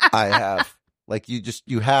sauce. I have, like,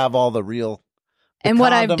 you have all the real. And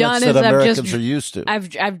what I've done is Americans are used to.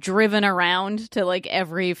 I've driven around to like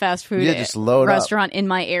every fast food just load restaurant in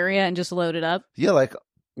my area and just load it up. Yeah, like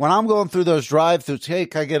when I'm going through those drive-thrus, hey,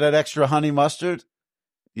 can I get an extra honey mustard?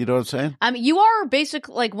 You know what I'm saying? I mean, you are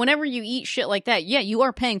basically, like, whenever you eat shit like that, yeah, you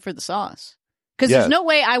are paying for the sauce. Because there's no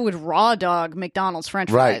way I would raw dog McDonald's French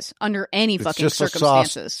fries under any fucking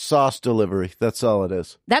circumstances. It's just a sauce delivery. That's all it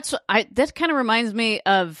is. That kind of reminds me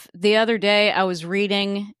of the other day I was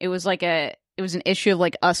reading. It was an issue of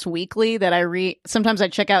like Us Weekly that I read. Sometimes I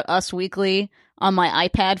check out Us Weekly on my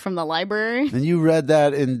iPad from the library. And you read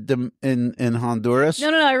that in Honduras?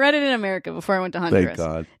 No. I read it in America before I went to Honduras.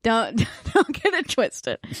 Thank God. Don't get it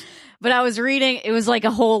twisted. But I was reading, it was like a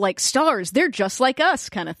whole like stars, they're just like us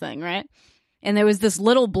kind of thing, right? And there was this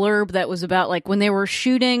little blurb that was about like when they were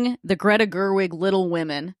shooting the Greta Gerwig Little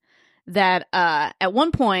Women, that at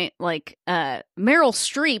one point like Meryl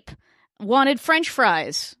Streep wanted French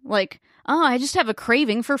fries. Like, oh, I just have a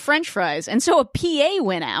craving for French fries. And so a PA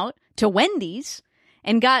went out to Wendy's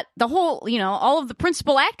and got the whole, all of the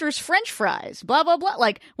principal actors French fries, blah, blah, blah.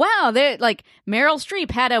 Like, wow, they're like Meryl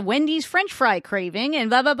Streep had a Wendy's French fry craving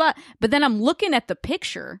and blah, blah, blah. But then I'm looking at the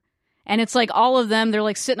picture and it's like all of them, they're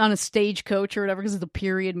like sitting on a stagecoach or whatever because it's a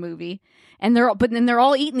period movie. And they're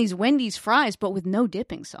all eating these Wendy's fries, but with no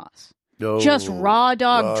dipping sauce. No, just raw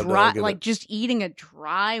dog, dry, like just eating a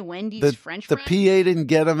dry Wendy's French fry. The PA didn't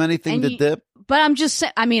get them anything to dip? But I'm just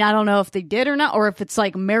saying, I mean, I don't know if they did or not, or if it's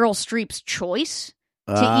like Meryl Streep's choice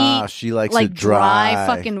to eat. She likes like it dry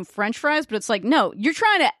fucking French fries. But it's like, no, you're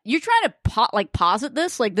trying to posit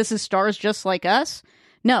this like this is stars just like us.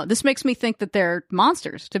 No, this makes me think that they're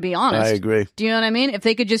monsters, to be honest. I agree. Do you know what I mean? If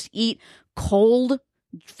they could just eat cold,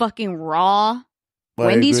 fucking raw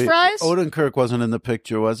Wendy's fries? Odenkirk wasn't in the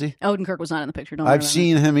picture, was he? Odenkirk was not in the picture. I've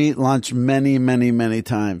seen him eat lunch many, many, many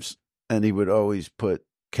times, and he would always put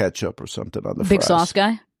ketchup or something on the big fries. Sauce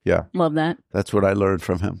guy? Yeah. Love that. That's what I learned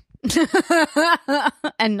from him.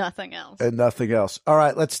 And nothing else. And nothing else. All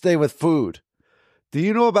right, let's stay with food. Do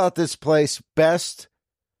you know about this place, Best?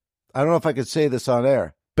 I don't know if I could say this on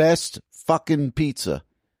air. Best fucking pizza.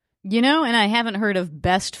 And I haven't heard of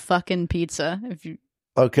Best fucking pizza, if you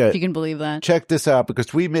can believe that. Check this out,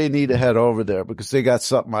 because we may need to head over there because they got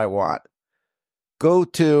something I want. Go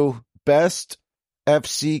to Best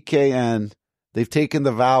FCKN. They've taken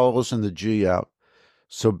the vowels and the G out.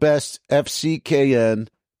 So Best FCKN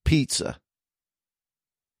Pizza.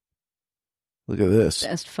 Look at this.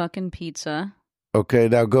 Best fucking pizza. Okay,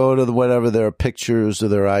 now go to whatever their pictures or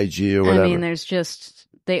their IG or whatever. I mean,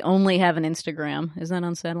 they only have an Instagram. Isn't that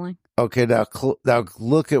unsettling? Okay, now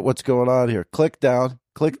look at what's going on here. Click down.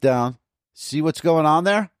 See what's going on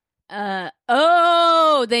there?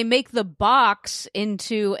 They make the box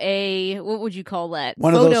into a, what would you call that?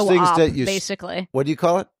 One photo of those things op, that you basically. What do you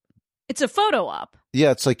call it? It's a photo op.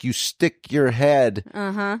 Yeah, it's like you stick your head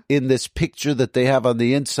in this picture that they have on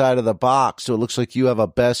the inside of the box, so it looks like you have a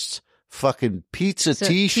Best fucking pizza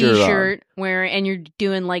t-shirt on. And you're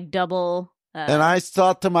doing like double. And I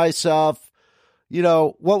thought to myself,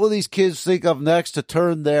 what will these kids think of next to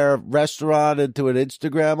turn their restaurant into an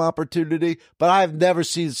Instagram opportunity? But I've never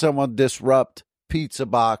seen someone disrupt Pizza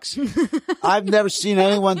Box. I've never seen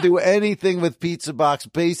anyone do anything with Pizza Box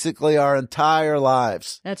basically our entire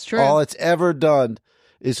lives. That's true. All it's ever done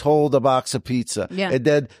is hold a box of pizza. Yeah. And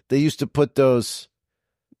then they used to put those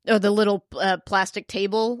Oh, the little plastic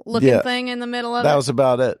table looking thing in the middle of it? That was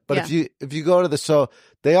about it. But if you go to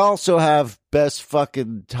they also have best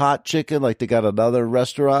fucking hot chicken. Like they got another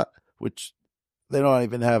restaurant, which they don't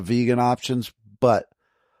even have vegan options. But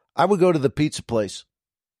I would go to the pizza place.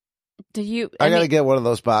 I got to get one of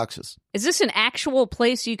those boxes. Is this an actual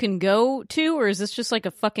place you can go to, or is this just like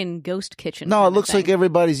a fucking ghost kitchen? No, it looks like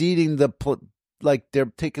everybody's eating like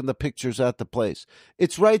they're taking the pictures at the place.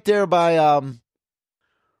 It's right there by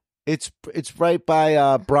it's right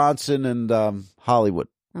by Bronson and Hollywood.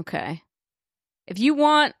 Okay. If you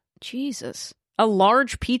want, Jesus, a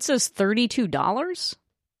large pizza is $32?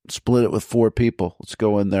 Split it with 4 people. Let's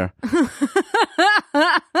go in there.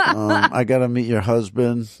 I got to meet your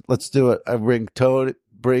husband. Let's do it. I bring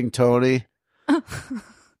Tony.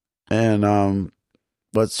 And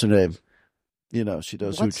what's her name? You know, she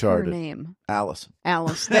does Who Charted. What's her name? Alice.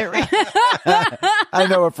 There we I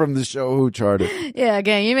know her from the show Who Charted. Yeah,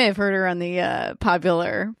 again, you may have heard her on the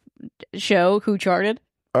popular show Who Charted.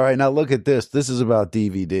 All right, now look at this. This is about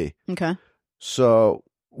DVD. Okay. So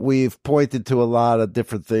we've pointed to a lot of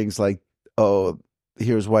different things like, oh,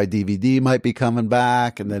 here's why DVD might be coming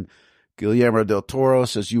back. And then Guillermo del Toro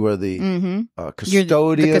says you are the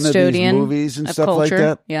custodian of these movies and stuff culture. Like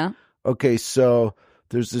that. Yeah. Okay, so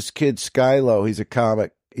there's this kid, Skylo. He's a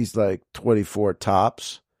comic. He's like 24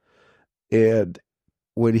 tops. And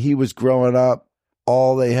when he was growing up,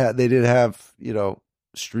 they didn't have,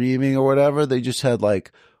 streaming or whatever. They just had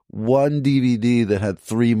like one DVD that had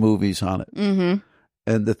 3 movies on it. Mm-hmm.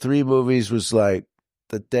 And the 3 movies was like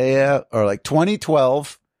the day out, or like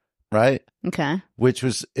 2012, right? Okay. Which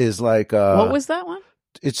is like what was that one?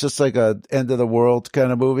 It's just like a end of the world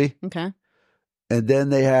kind of movie. Okay. And then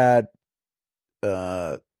they had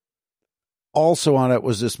also on it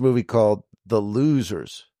was this movie called The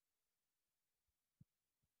Losers.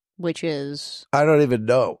 Which is? I don't even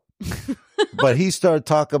know. But he started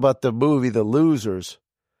talking about the movie The Losers.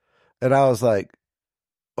 And I was like,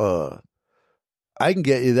 I can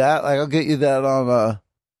get you that. Like, I'll get you that on,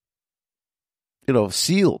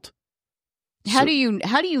 sealed. How do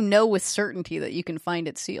you know with certainty that you can find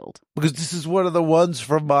it sealed? Because this is one of the ones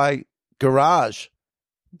from my garage.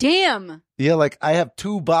 Damn. Yeah, like I have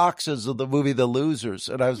 2 boxes of the movie The Losers,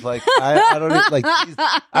 and I was like, I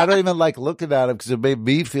don't even like looking at them because it made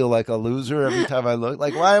me feel like a loser every time I look.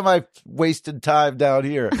 Like, why am I wasting time down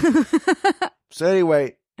here? So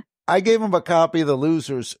anyway, I gave him a copy of The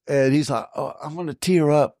Losers, and he's like, "Oh, I'm gonna tear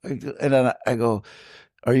up." And then I go,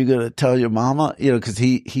 "Are you gonna tell your mama?" Because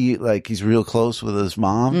he's real close with his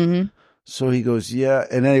mom. Mm-hmm. So he goes, "Yeah."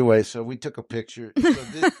 And anyway, so we took a picture. So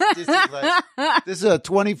this is a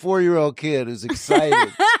 24-year-old kid who's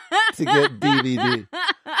excited to get DVD.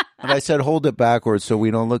 And I said, "Hold it backwards so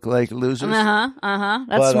we don't look like losers."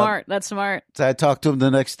 That's smart. That's smart. So I talked to him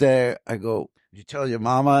the next day. I go, "You tell your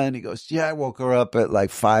mama?" And he goes, "Yeah, I woke her up at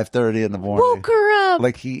like 5:30 in the morning." Woke her up.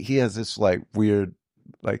 Like he has this like weird,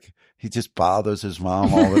 like he just bothers his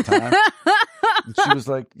mom all the time. And she was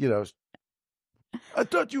like, "I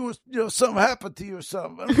thought you was, something happened to you or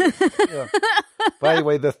something." But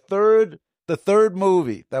anyway, the third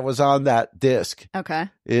movie that was on that disc,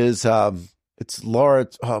 is it's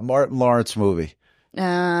Martin Lawrence movie.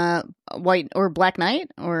 White or Black Knight,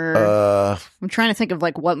 or I'm trying to think of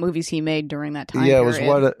like what movies he made during that time. Yeah,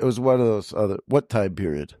 period. it was one of those other. What time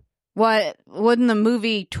period? What wouldn't the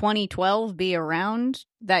movie 2012 be around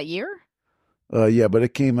that year? Yeah, but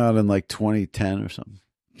it came out in like 2010 or something.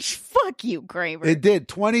 Fuck you, Kramer. It did.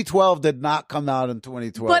 2012 did not come out in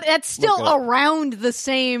 2012. But it's still around the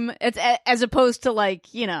same, as opposed to like,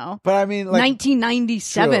 But I mean, like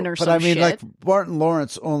 1997 or something. But I mean, like Martin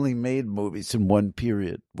Lawrence only made movies in one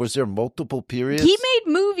period. Was there multiple periods? He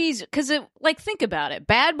made movies because think about it.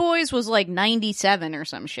 Bad Boys was like 97 or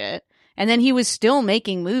some shit. And then he was still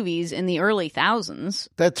making movies in the early thousands.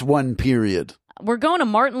 That's one period. We're going to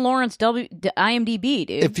Martin Lawrence IMDb,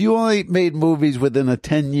 dude. If you only made movies within a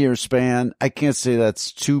 10-year span, I can't say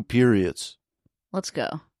that's 2 periods. Let's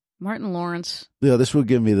go. Martin Lawrence. Yeah, this will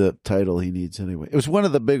give me the title he needs anyway. It was one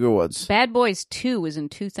of the bigger ones. Bad Boys 2 was in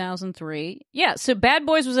 2003. Yeah, so Bad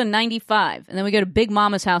Boys was in 95. And then we go to Big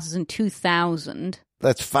Mama's House is in 2000.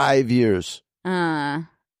 That's 5 years.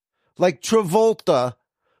 Like Travolta,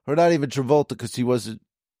 or not even Travolta because he wasn't.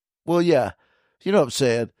 Well, yeah. You know what I'm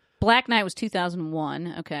saying. Black Knight was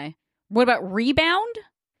 2001. Okay. What about Rebound?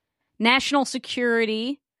 National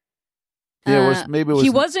Security. Yeah, maybe it was.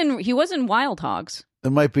 He was in Wild Hogs.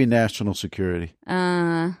 It might be National Security.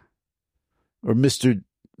 Or Mr.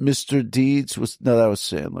 Deeds was that was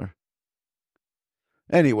Sandler.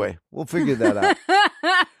 Anyway, we'll figure that out.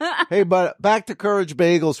 Hey, but back to Courage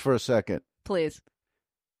Bagels for a second. Please.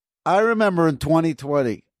 I remember in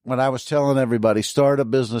 2020 when I was telling everybody, start a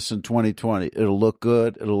business in 2020. It'll look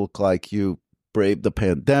good. It'll look like you braved the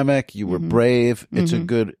pandemic. You were brave. It's a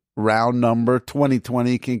good round number.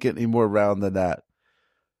 2020 can't get any more round than that.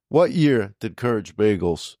 What year did Courage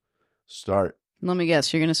Bagels start? Let me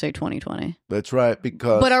guess. You're going to say 2020. That's right.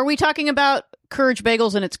 Because. But are we talking about Courage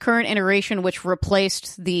Bagels in its current iteration, which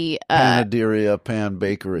replaced the Panaderia Pan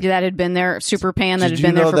Bakery that had been there, Super Pan that had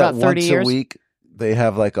been there for about 30 years? Once a week they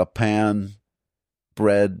have like a pan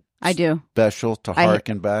bread. I do special to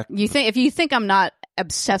harken back. You think if you think I'm not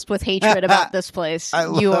obsessed with hatred about this place,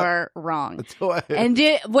 you are wrong. And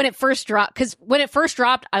when it first dropped,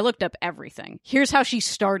 I looked up everything. Here's how she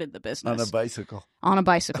started the business on a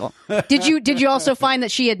bicycle. Did you also find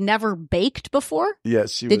that she had never baked before?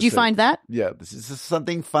 Yes. Did you find that? Yeah, this is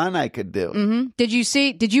something fun I could do. Did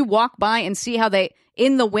you walk by and see how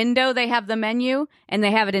in the window they have the menu and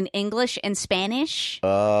they have it in English and Spanish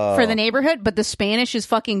for the neighborhood, but the Spanish is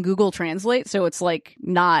fucking Google Translate, so it's like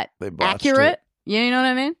not accurate. You know what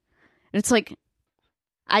I mean? It's like,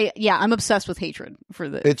 I'm obsessed with hatred for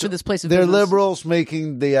this place of they're business. Liberals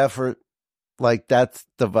making the effort. Like, that's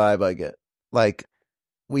the vibe I get. Like,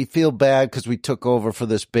 we feel bad because we took over for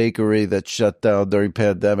this bakery that shut down during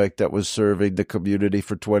pandemic that was serving the community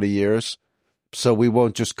for 20 years. So we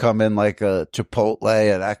won't just come in like a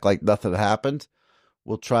Chipotle and act like nothing happened.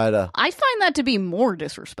 We'll try to. I find that to be more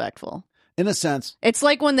disrespectful. In a sense. It's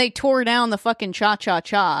like when they tore down the fucking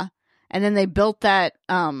Cha-Cha-Cha. And then they built those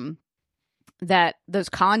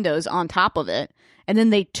condos on top of it. And then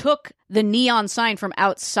they took the neon sign from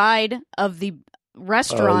outside of the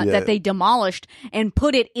restaurant that they demolished and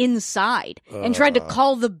put it inside and tried to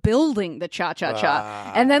call the building the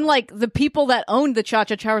Cha-Cha-Cha. And then like the people that owned the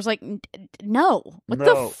Cha-Cha-Cha was like, no, what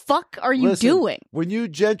the fuck are you doing? When you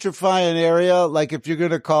gentrify an area, like if you're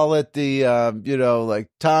going to call it the, like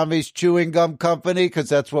Tommy's Chewing Gum Company, because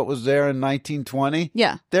that's what was there in 1920.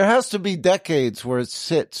 Yeah. There has to be decades where it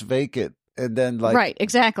sits vacant. And then like, right,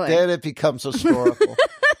 exactly. Then it becomes historical.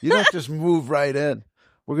 You don't just move right in.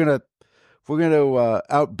 We're going to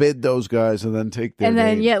outbid those guys and then take their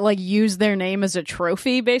name. Use their name as a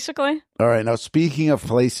trophy, basically. All right. Now, speaking of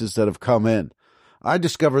places that have come in, I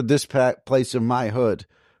discovered this place in my hood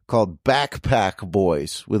called Backpack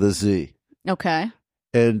Boys with a Z. Okay.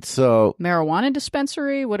 And so. Marijuana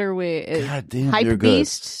dispensary? What are we? God damn, Hype you're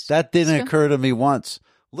Beast? Good. That didn't occur to me once.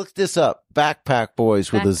 Look this up. Backpack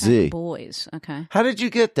Boys with a Z. Backpack Boys. Okay. How did you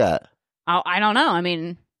get that? Oh, I don't know. I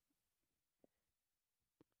mean.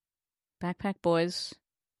 Backpack Boys.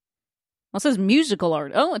 Well, it says musical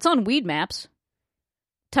art. Oh, it's on Weed Maps.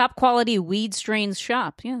 Top quality weed strains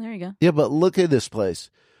shop. Yeah, there you go. Yeah, but look at this place.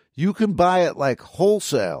 You can buy it like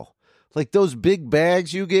wholesale. Like those big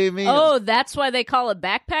bags you gave me. Oh, that's why they call it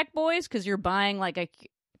Backpack Boys? Because you're buying like a...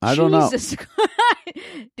 I don't know.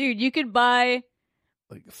 Dude, you could buy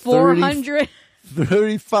like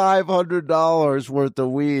 $3,500 worth of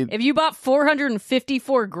weed. If you bought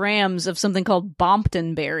 454 grams of something called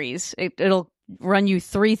Bompton berries, it'll run you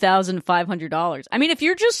 $3,500. I mean, if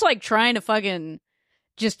you're just like trying to fucking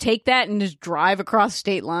just take that and just drive across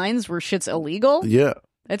state lines where shit's illegal, yeah,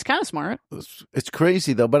 it's kind of smart. It's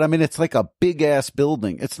crazy though, but I mean, it's like a big ass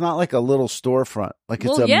building. It's not like a little storefront. Like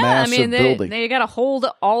it's massive building. They got to hold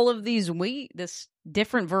all of these weed, this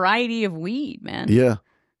different variety of weed, man. Yeah.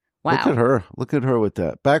 Wow. Look at her with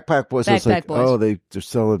that. Backpack Boys. Backpack Boys. Oh, they're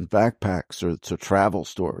selling backpacks, or it's a travel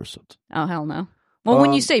store or something. Oh, hell no. Well,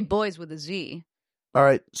 when you say boys with a Z. All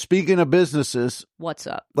right. Speaking of businesses. What's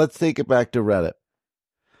up? Let's take it back to Reddit.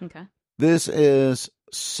 Okay. This is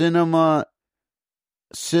Cinema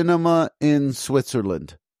in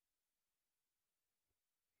Switzerland.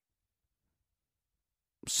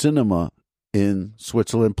 Cinema in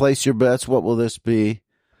Switzerland. Place your bets. What will this be?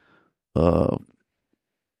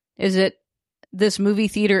 Is it this movie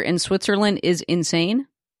theater in Switzerland is insane?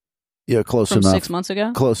 Yeah, close enough. From 6 months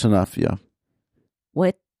ago? Close enough, yeah.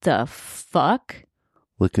 What the fuck?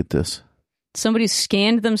 Look at this. Somebody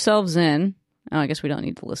scanned themselves in. Oh, I guess we don't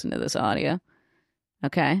need to listen to this audio.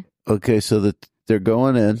 Okay. Okay, so they're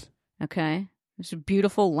going in. Okay. There's a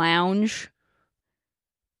beautiful lounge.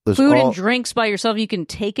 Food and drinks by yourself. You can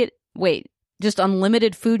take it. Wait, just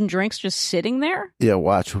unlimited food and drinks just sitting there? Yeah,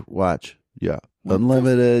 watch. Yeah.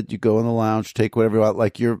 Unlimited. You go in the lounge, take whatever you want,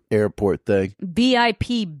 like your airport thing.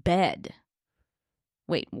 VIP bed.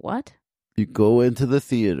 Wait, what? You go into the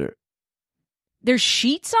theater. There's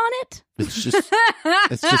sheets on it?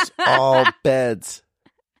 It's just all beds.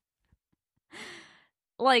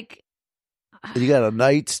 Like, you got a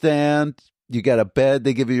nightstand. You got a bed.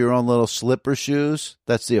 They give you your own little slipper shoes.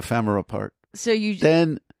 That's the ephemera part. So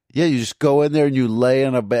then Yeah, you just go in there and you lay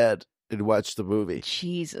in a bed and watch the movie.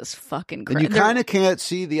 Jesus fucking Christ. And you kind of can't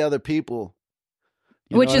see the other people.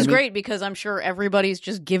 Which is great because I'm sure everybody's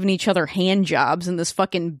just giving each other hand jobs in this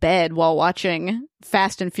fucking bed while watching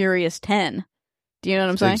Fast and Furious 10. Do you know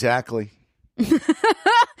what I'm saying? Exactly.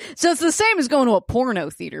 So it's the same as going to a porno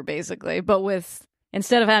theater, basically, but with,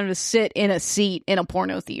 instead of having to sit in a seat in a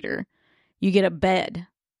porno theater, you get a bed.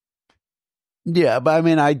 Yeah, but I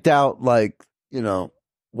mean, I doubt, like,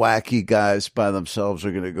 wacky guys by themselves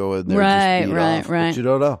are going to go in there and just beat off. But you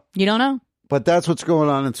don't know. You don't know. But that's what's going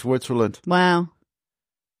on in Switzerland. Wow.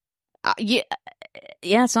 Yeah,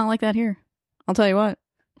 it's not like that here. I'll tell you what.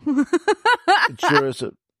 It sure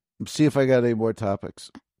isn't. See if I got any more topics.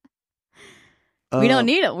 We don't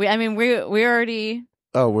need it. We already.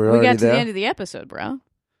 Oh, we got to there? the end of the episode, bro.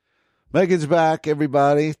 Megan's back,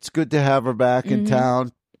 everybody. It's good to have her back in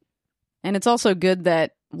town. And it's also good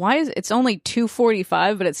that it's only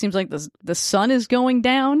 2:45, but it seems like the sun is going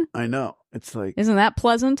down. I know. It's like, isn't that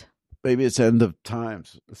pleasant? Maybe it's end of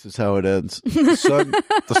times. This is how it ends.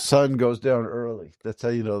 The sun goes down early. That's how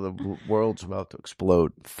you know the world's about to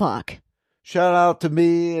explode. Fuck. Shout out to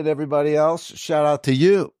me and everybody else. Shout out to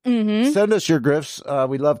you. Mm-hmm. Send us your grifts.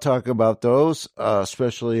 We love talking about those,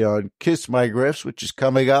 especially on Kiss My Grifts, which is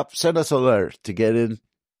coming up. Send us a letter to get in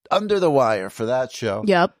under the wire for that show.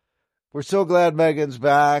 Yep. We're so glad Megan's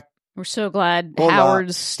back. We're so glad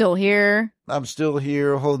Howard's still here. I'm still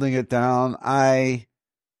here holding it down. I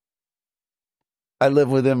live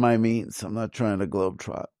within my means. I'm not trying to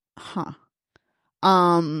globetrot. Huh.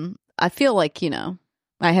 I feel like,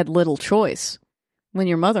 I had little choice when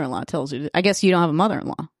your mother-in-law tells you. I guess you don't have a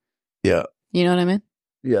mother-in-law. Yeah. You know what I mean?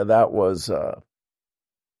 Yeah, that was a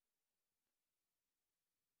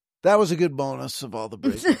good bonus of all the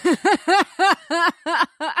breakups.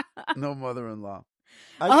 No mother-in-law.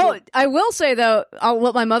 I will say, though,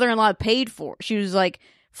 what my mother-in-law paid for. She was like,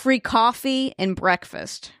 free coffee and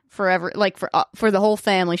breakfast forever. Like, for the whole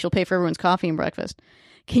family, she'll pay for everyone's coffee and breakfast.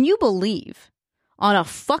 Can you believe on a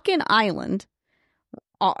fucking island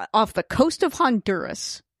off the coast of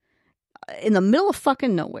Honduras, in the middle of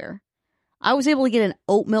fucking nowhere, I was able to get an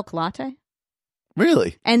oat milk latte?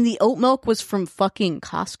 Really? And the oat milk was from fucking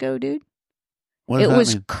Costco, dude. What does that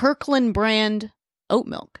was mean? Kirkland brand oat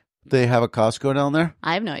milk. They have a Costco down there?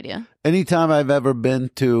 I have no idea. Anytime I've ever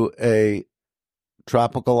been to a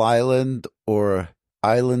tropical island or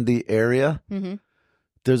islandy area,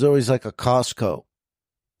 there's always like a Costco.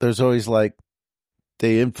 There's always like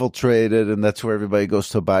they infiltrate it, and that's where everybody goes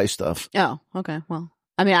to buy stuff. Oh, okay. Well,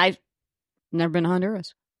 I mean, I've never been to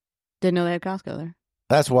Honduras. Didn't know they had Costco there.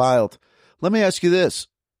 That's wild. Let me ask you this.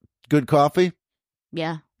 Good coffee?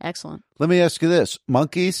 Yeah, excellent. Let me ask you this.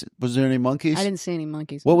 Monkeys? Was there any monkeys? I didn't see any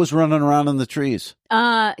monkeys. What was running around in the trees?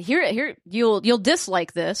 Here, you'll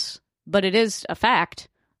dislike this, but it is a fact.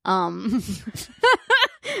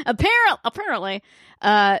 Apparently,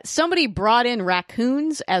 somebody brought in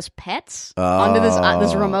raccoons as pets onto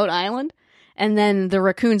this remote island, and then the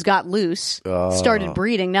raccoons got loose, started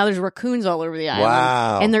breeding. Now there's raccoons all over the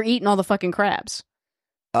island, and they're eating all the fucking crabs.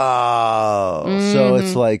 Oh, so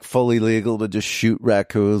it's like fully legal to just shoot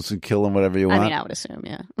raccoons and kill them whatever you want? I mean, I would assume,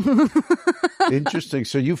 yeah. Interesting.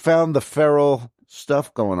 So you found the feral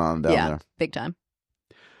stuff going on down there. Yeah, big time.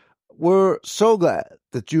 We're so glad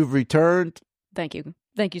that you've returned. Thank you.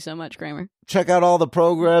 Thank you so much, Kramer. Check out all the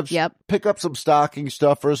programs. Yep. Pick up some stocking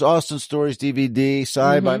stuffers. Austin Stories DVD,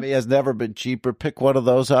 signed by me, has never been cheaper. Pick one of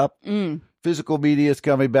those up. Physical media is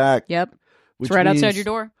coming back. Yep. It's right outside your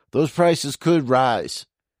door. Those prices could rise.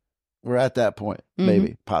 We're at that point.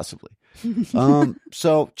 Maybe, possibly.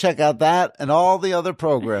 So check out that and all the other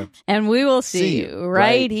programs. And we will see you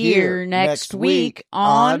right here next week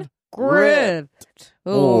on Grifts.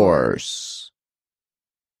 Horse.